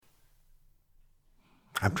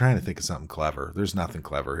I'm trying to think of something clever. There's nothing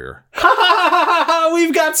clever here.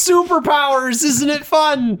 We've got superpowers. Isn't it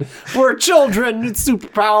fun? We're children. It's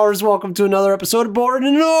superpowers. Welcome to another episode of Bored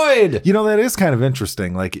and Annoyed. You know, that is kind of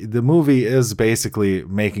interesting. Like, the movie is basically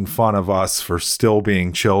making fun of us for still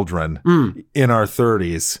being children in our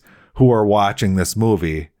 30s who are watching this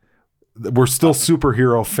movie. We're still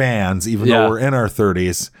superhero fans, even though we're in our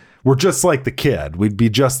 30s. We're just like the kid. We'd be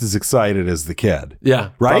just as excited as the kid.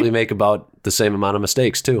 Yeah. Right? Probably make about the same amount of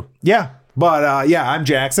mistakes, too. Yeah. But, I'm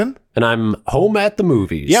Jackson. And I'm home at the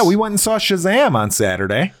movies. Yeah, we went and saw Shazam on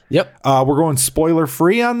Saturday. Yep. We're going spoiler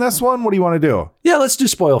free on this one. What do you want to do? Yeah, let's do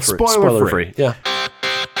spoiler free. Yeah.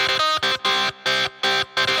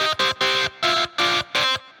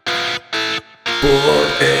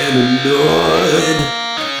 Bored and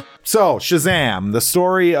Annoyed. So, Shazam, the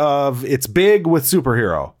story of it's big with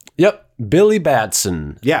superhero. Yep. Billy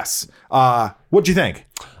Batson. Yes. What'd you think?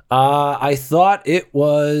 I thought it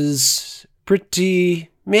was pretty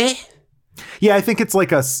meh. Yeah, I think it's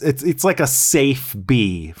like a safe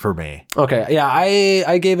B for me. Okay, yeah,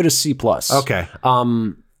 I gave it a C+. Okay.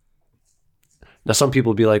 Now some people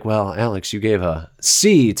would be like, "Well, Alex, you gave a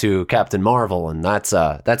C to Captain Marvel, and that's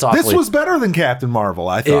awfully." This was better than Captain Marvel,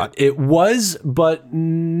 I thought. It was, but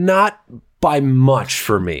not by much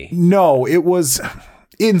for me. No, it was.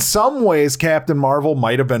 In some ways, Captain Marvel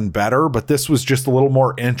might have been better, but this was just a little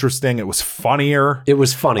more interesting. It was funnier.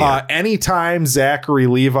 Anytime Zachary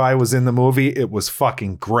Levi was in the movie, it was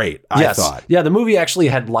fucking great, I thought. Yeah, the movie actually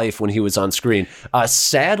had life when he was on screen.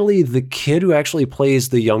 Sadly, the kid who actually plays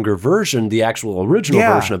the younger version, the actual original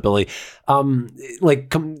version of Billy,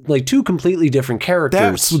 like two completely different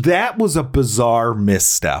characters. That was a bizarre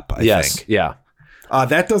misstep, I think. Yeah.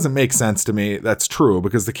 That doesn't make sense to me. That's true,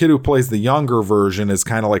 because the kid who plays the younger version is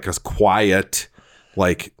kind of like a quiet,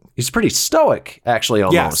 like... He's pretty stoic, actually,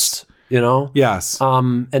 almost. Yes. You know? Yes.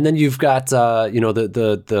 And then you've got, the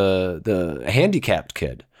handicapped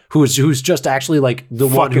kid who's just actually like the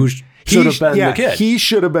one who should have been the kid. He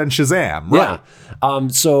should have been Shazam, right?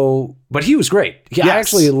 Yeah. But he was great. I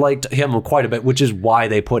actually liked him quite a bit, which is why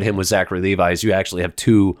they put him with Zachary Levi, is you actually have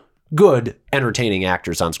two good, entertaining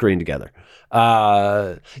actors on screen together.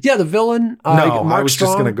 The villain. I was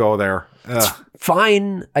just gonna go there.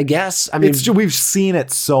 Fine, I guess. I mean, we've seen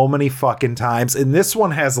it so many fucking times, and this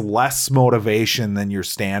one has less motivation than your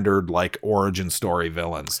standard like origin story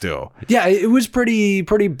villains do. Yeah, it was pretty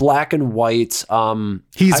black and white.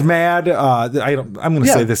 He's mad. I'm going to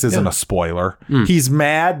say this isn't a spoiler. He's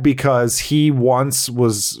mad because he once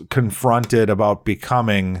was confronted about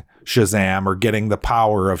becoming Shazam or getting the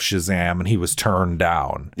power of Shazam, and he was turned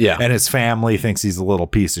down. Yeah. And his family thinks he's a little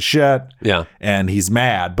piece of shit. Yeah. And he's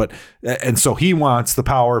mad, and so he wants the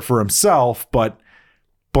power for himself, but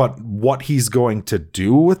what he's going to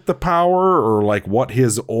do with the power, or like what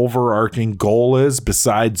his overarching goal is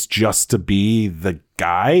besides just to be the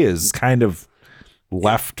guy, is kind of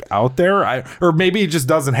left out there. Or maybe he just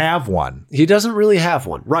doesn't have one. He doesn't really have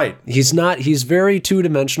one. Right. He's very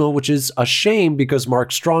two-dimensional, which is a shame because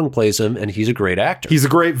Mark Strong plays him and he's a great actor. He's a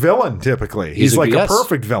great villain, typically. He's like a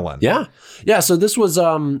perfect villain. Yeah. Yeah, so this was,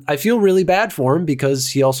 I feel really bad for him because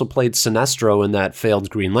he also played Sinestro in that failed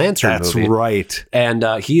Green Lantern movie. That's right. And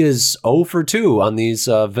he is 0 for 2 on these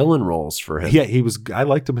villain roles for him. Yeah, I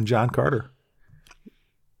liked him in John Carter.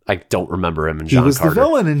 I don't remember him in John Carter. He was the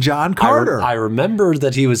villain in John Carter. I remember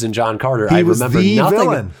that he was in John Carter. He was the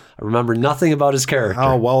villain. I remember nothing about his character.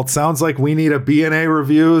 Oh, well, it sounds like we need a B&A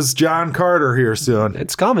Reviews John Carter here soon.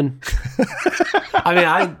 It's coming. I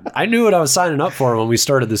mean, I knew what I was signing up for when we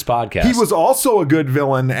started this podcast. He was also a good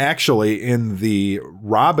villain, actually, in the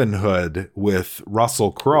Robin Hood with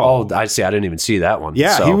Russell Crowe. Oh, I see. I didn't even see that one.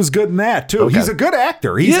 Yeah, he was good in that, too. Okay. He's a good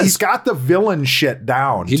actor. He's got the villain shit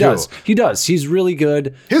down, He does. He's really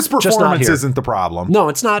good. His performance isn't the problem. No,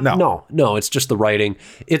 it's not. No, it's just the writing.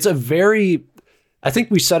 It's a very... I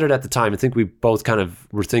think we said it at the time. I think we both kind of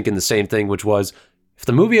were thinking the same thing, which was if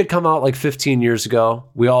the movie had come out like 15 years ago,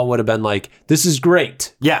 we all would have been like, this is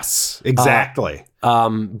great. Yes, exactly.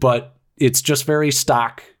 But it's just very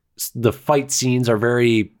stock. The fight scenes are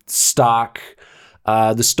very stock.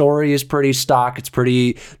 The story is pretty stock.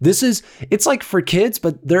 It's like for kids,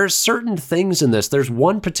 but there are certain things in this. There's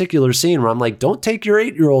one particular scene where I'm like, don't take your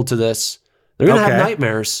 8-year-old to this. They're going to have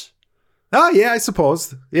nightmares. Oh, yeah, I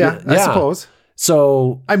suppose. Yeah, I suppose.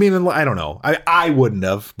 So, I mean, I don't know. I wouldn't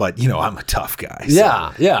have, but, I'm a tough guy.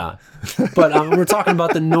 So. Yeah. But we're talking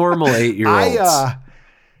about the normal 8-year-olds.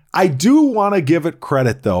 I do want to give it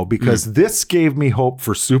credit, though, because this gave me hope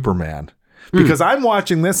for Superman. because I'm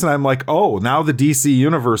watching this and I'm like, oh, now the DC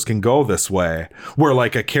universe can go this way, where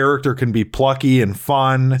like a character can be plucky and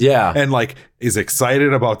fun, and like is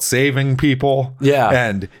excited about saving people,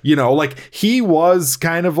 and you know, like he was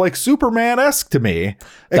kind of like Superman-esque to me,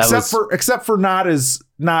 except for not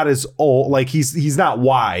as old, like he's not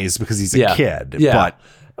wise because he's a kid, but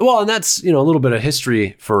well, and that's, you know, a little bit of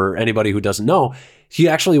history for anybody who doesn't know. He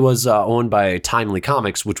actually was owned by Timely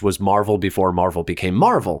Comics, which was Marvel before Marvel became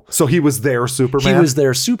Marvel. So he was their Superman? He was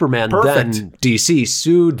their Superman. Perfect. Then DC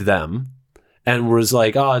sued them and was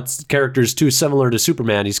like, oh, it's character's too similar to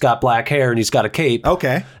Superman. He's got black hair and he's got a cape.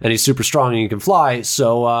 Okay. And he's super strong and he can fly.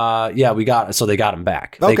 So, they got him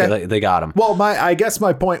back. Okay. They got him. Well, I guess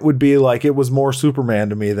my point would be like it was more Superman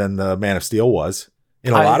to me than the Man of Steel was.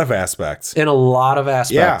 In a lot of aspects. In a lot of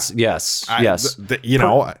aspects, yes. You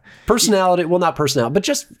know, personality. Well, not personality, but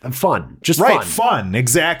just fun. Just fun.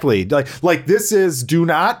 Exactly. Like this is. Do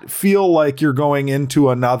not feel like you're going into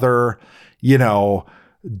another, you know,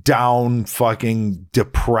 down fucking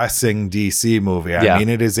depressing DC movie. I mean,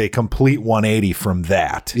 it is a complete 180 from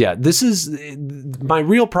that. Yeah, this is my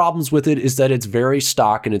real problems with it is that it's very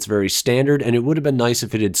stock and it's very standard, and it would have been nice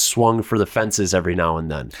if it had swung for the fences every now and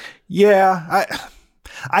then. Yeah,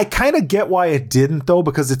 I kind of get why it didn't though,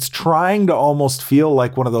 because it's trying to almost feel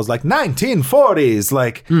like one of those like 1940s,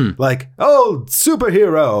 like old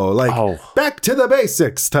superhero, like back to the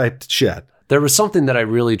basics type shit. There was something that I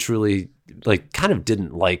really truly like kind of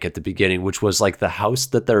didn't like at the beginning, which was like the house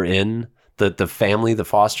that they're in, the family, the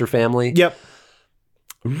Foster family. Yep.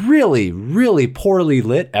 Really, really poorly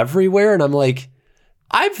lit everywhere, and I'm like,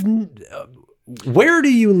 where do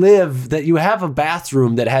you live that you have a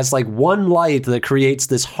bathroom that has like one light that creates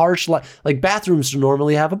this harsh light? Like bathrooms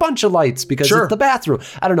normally have a bunch of lights because it's the bathroom.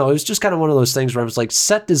 I don't know. It was just kind of one of those things where I was like,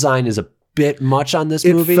 set design is a bit much on this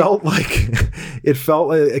movie. It felt like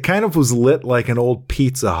it kind of was lit like an old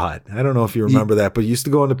Pizza Hut. I don't know if you remember that, but you used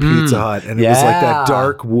to go into Pizza Hut and it was like that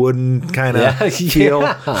dark wooden kind of feel.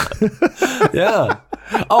 Yeah.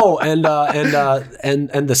 Oh, and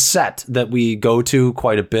the set that we go to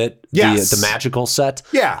quite a bit. Yes. The magical set.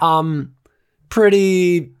 Yeah.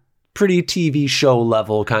 Pretty TV show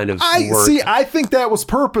level kind of work. I think that was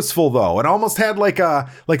purposeful though. It almost had like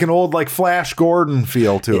an old like Flash Gordon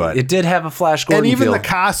feel to it. It did have a Flash Gordon feel. And even the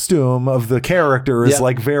costume of the character is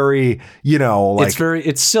like very, you know, like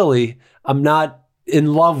it's silly. I'm not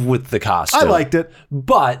in love with the costume. I liked it,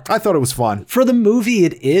 but I thought it was fun. For the movie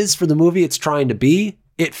it's trying to be,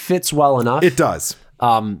 it fits well enough. It does.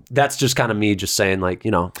 That's just kind of me just saying like,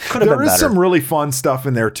 you know, could have been better. There is some really fun stuff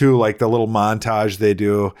in there too, like the little montage they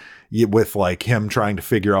do with like him trying to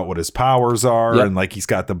figure out what his powers are, and like he's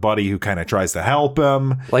got the buddy who kind of tries to help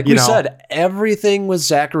him. Like we said, everything with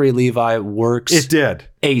Zachary Levi works. It did.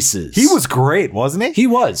 Aces. He was great, wasn't he? He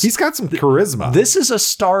was. He's got some charisma. This is a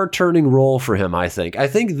star-turning role for him, I think. I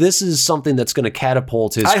think this is something that's going to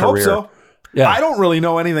catapult his career. I hope so. Yeah. I don't really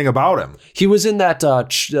know anything about him. He was in that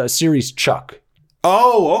series Chuck.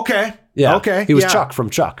 Oh, okay. Yeah. Okay. He was Chuck from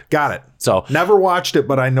Chuck. Got it. So never watched it,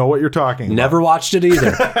 but I know what you're talking about. Never watched it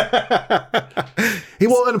either.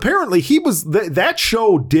 Well, and apparently he was that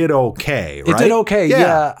show did okay, right? It did okay.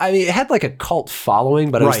 Yeah. I mean, it had like a cult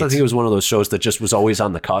following, but I still think it was one of those shows that just was always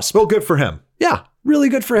on the cusp. Well, good for him. Yeah, really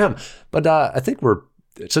good for him. But I think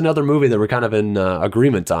it's another movie that we're kind of in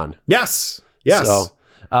agreement on. Yes. So,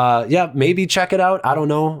 maybe check it out. I don't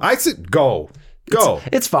know. I said go.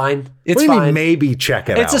 It's fine. It's what do you fine. mean maybe check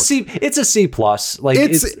it out? It's a C plus. Like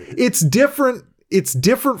it's different. It's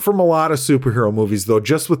different from a lot of superhero movies though,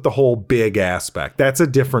 just with the whole big aspect. That's a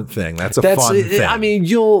different thing. That's a fun thing. I mean,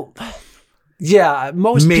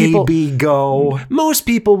 most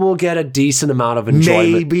people will get a decent amount of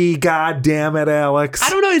enjoyment. Maybe, God damn it, Alex.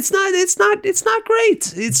 I don't know. It's not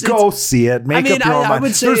great. Go see it. Make up your own mind.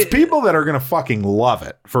 Would say, there's people that are gonna fucking love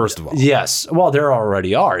it. First of all, yes. Well, there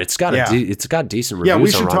already are. It's got decent reviews. Yeah,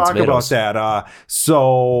 we should on Rotten talk Tomatoes. about that.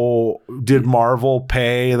 So, did Marvel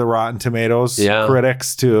pay the Rotten Tomatoes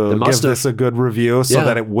critics to give this a good review so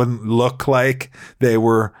that it wouldn't look like they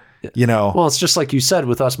were? You know, well, it's just like you said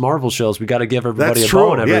with us Marvel shows, we got to give everybody a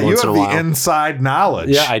bone every once in a while. You have the inside knowledge.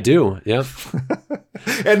 Yeah, I do. Yep.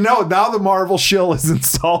 And now the Marvel shill is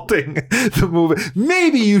insulting the movie.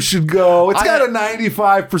 Maybe you should go. It's got a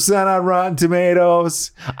 95% on Rotten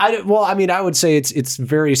Tomatoes. I would say it's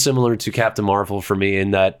very similar to Captain Marvel for me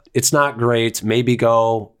in that it's not great. Maybe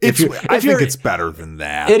go. I think it's better than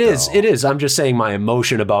that. It is. I'm just saying my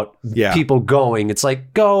emotion about people going. It's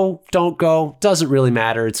like go, don't go. Doesn't really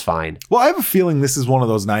matter. It's fine. Well, I have a feeling this is one of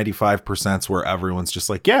those 95% where everyone's just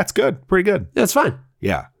like, yeah, it's good. Pretty good. Yeah, it's fine.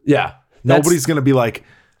 Yeah. Yeah. Nobody's going to be like,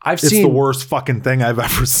 It's the worst fucking thing I've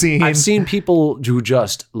ever seen. I've seen people who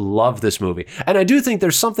just love this movie. And I do think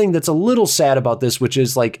there's something that's a little sad about this, which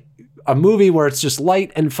is like a movie where it's just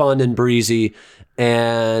light and fun and breezy,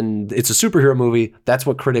 and it's a superhero movie. That's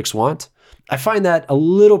what critics want. I find that a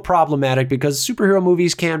little problematic because superhero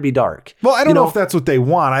movies can be dark. Well, I don't know if that's what they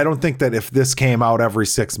want. I don't think that if this came out every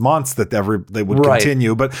 6 months that they would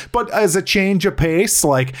continue. But as a change of pace,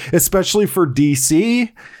 like especially for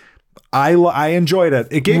DC, I enjoyed it.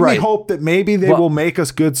 It gave me hope that maybe they will make a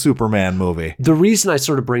good Superman movie. The reason I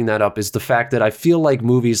sort of bring that up is the fact that I feel like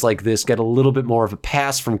movies like this get a little bit more of a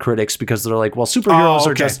pass from critics because they're like, well, superheroes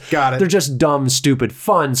are just they're just dumb, stupid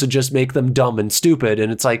fun, so just make them dumb and stupid.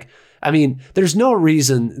 And it's like, I mean, there's no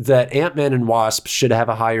reason that Ant-Man and Wasp should have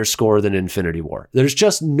a higher score than Infinity War. There's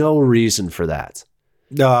just no reason for that.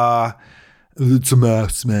 It's a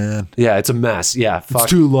mess, man. Yeah, it's a mess. Yeah, fuck.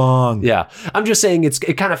 It's too long. Yeah, I'm just saying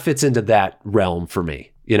it kind of fits into that realm for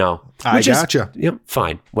me. You know, I gotcha.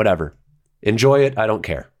 Fine, whatever. Enjoy it. I don't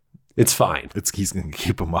care. It's fine. He's gonna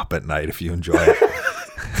keep him up at night if you enjoy it.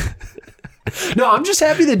 No, I'm just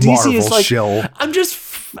happy that DC Marvel is like. shill.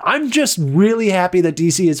 I'm just really happy that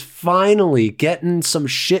DC is finally getting some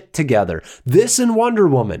shit together. This and Wonder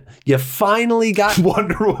Woman. You finally got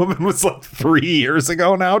Wonder Woman was like 3 years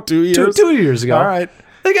ago now, 2 years. 2 years ago. All right.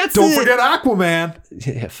 Don't forget Aquaman.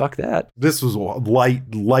 Yeah, fuck that. This was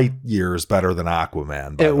light years better than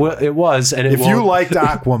Aquaman. It was, and if you liked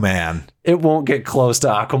Aquaman, it won't get close to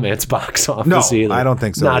Aquaman's box office either. I don't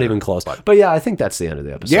think so. Not even close. But yeah, I think that's the end of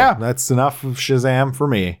the episode. Yeah, that's enough of Shazam for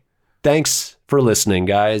me. Thanks for listening,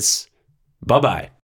 guys. Bye-bye.